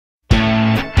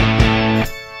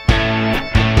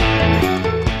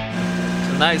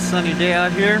nice sunny day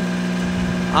out here.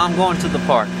 I'm going to the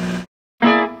park.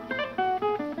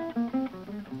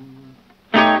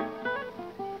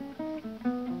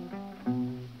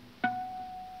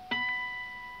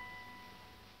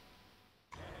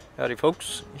 Howdy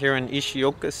folks, here in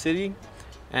Ishioka City,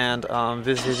 and I'm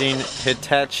visiting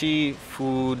Hitachi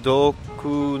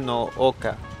Fudoku no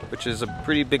Oka, which is a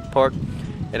pretty big park.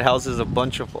 It houses a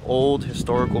bunch of old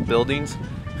historical buildings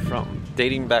from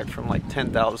dating back from like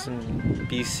 10,000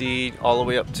 BC all the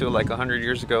way up to like 100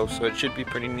 years ago, so it should be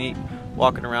pretty neat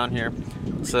walking around here.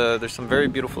 There's some very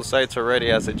beautiful sights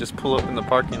already as I just pull up in the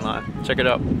parking lot. Check it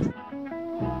out.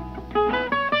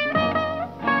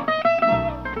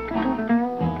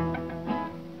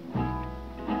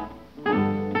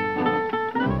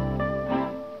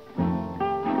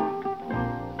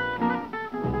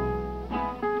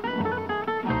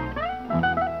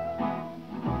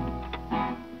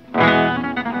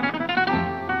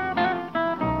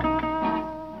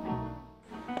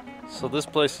 So this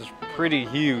place is pretty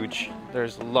huge.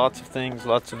 There's lots of things,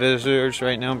 lots of visitors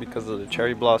right now because of the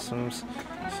cherry blossoms.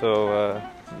 So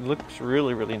it looks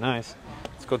really, really nice.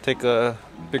 Let's go take a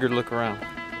bigger look around.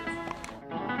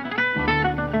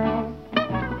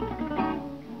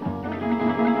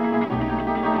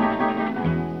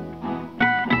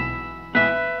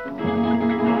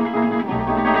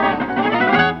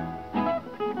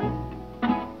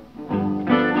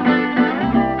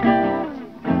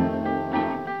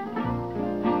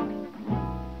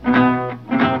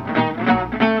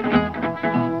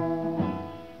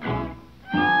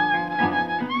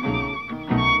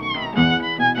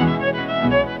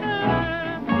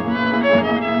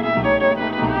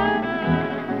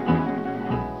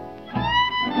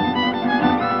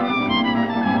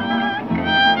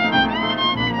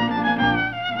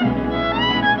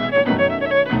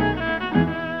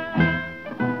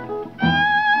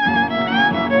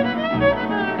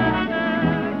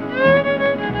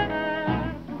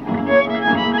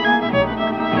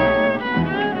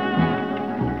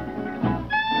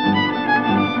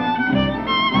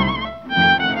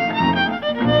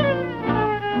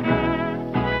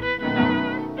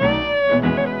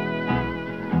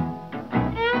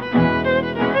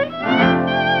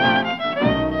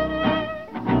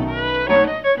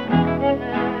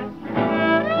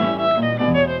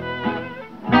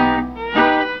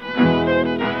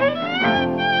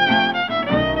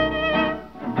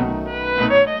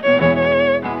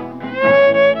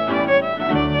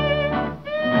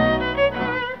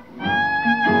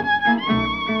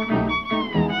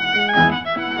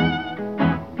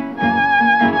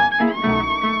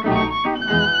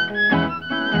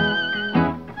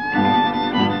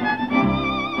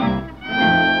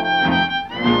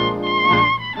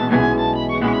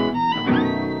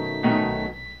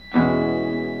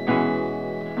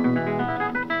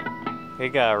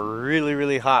 It got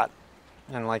really hot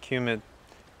and like humid,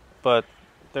 but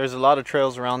there's a lot of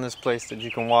trails around this place that you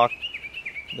can walk.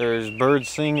 There's birds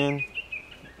singing.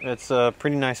 It's a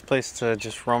pretty nice place to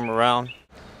just roam around.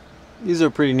 These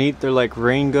are pretty neat. They're like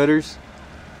rain gutters.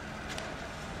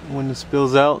 When it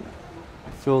spills out,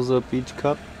 it fills up each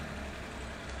cup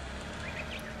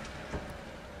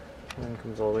and then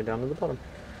comes all the way down to the bottom.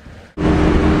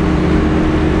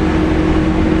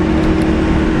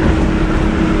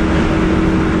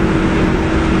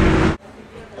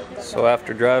 So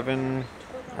after driving,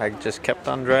 I just kept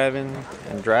on driving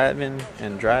and driving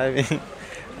and driving,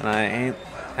 and I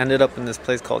ended up in this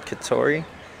place called Katori,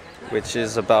 which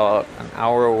is about an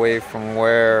hour away from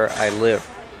where I live.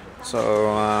 So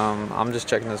I'm just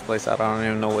checking this place out. I don't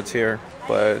even know what's here,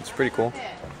 but it's pretty cool.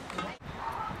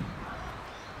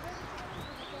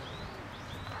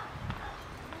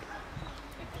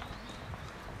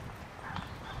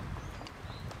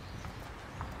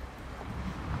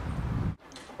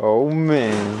 Oh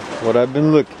man, what I've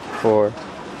been looking for.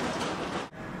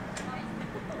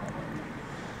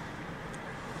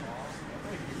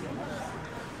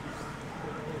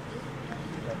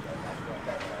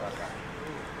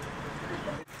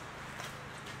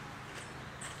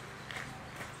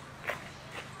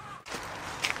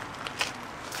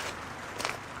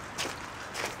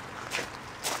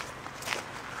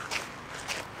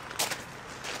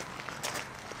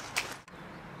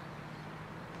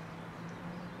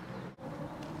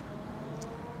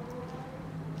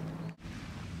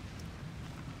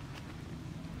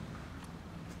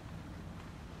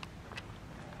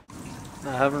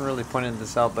 I haven't really pointed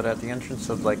this out, but at the entrance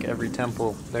of like every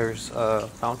temple there's a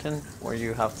fountain where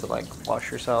you have to like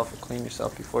wash yourself or clean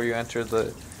yourself before you enter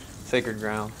the sacred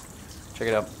ground. Check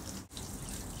it out.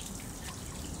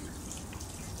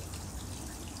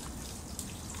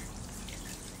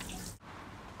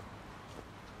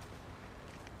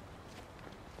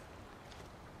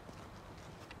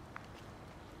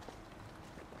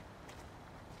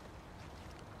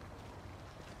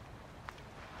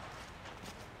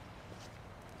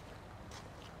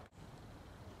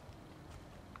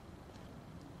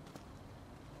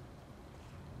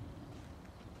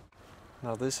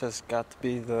 Now this has got to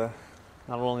be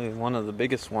not only one of the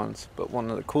biggest ones, but one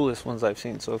of the coolest ones I've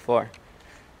seen so far.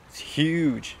 It's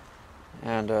huge,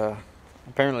 and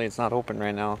apparently it's not open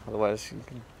right now, otherwise you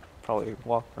can probably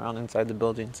walk around inside the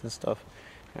buildings and stuff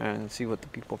and see what the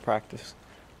people practice.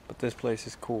 But this place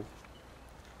is cool.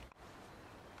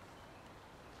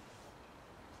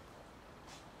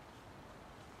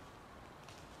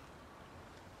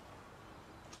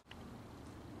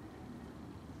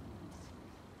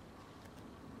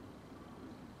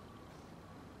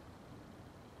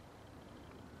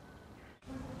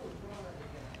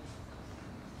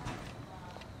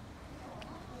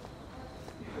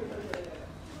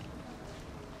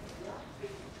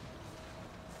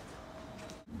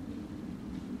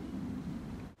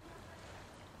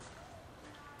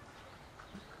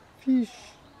 Fish.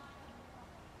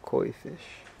 Koi fish.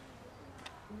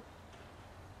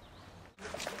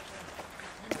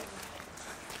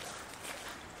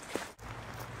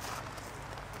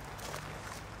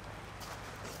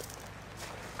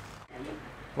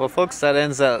 Well folks, that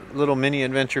ends that little mini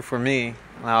adventure for me.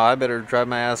 Now I better drive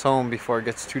my ass home before it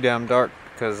gets too damn dark,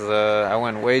 because I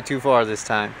went way too far this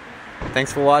time.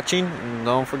 Thanks for watching, and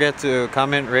don't forget to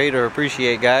comment, rate, or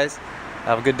appreciate, guys.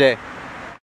 Have a good day.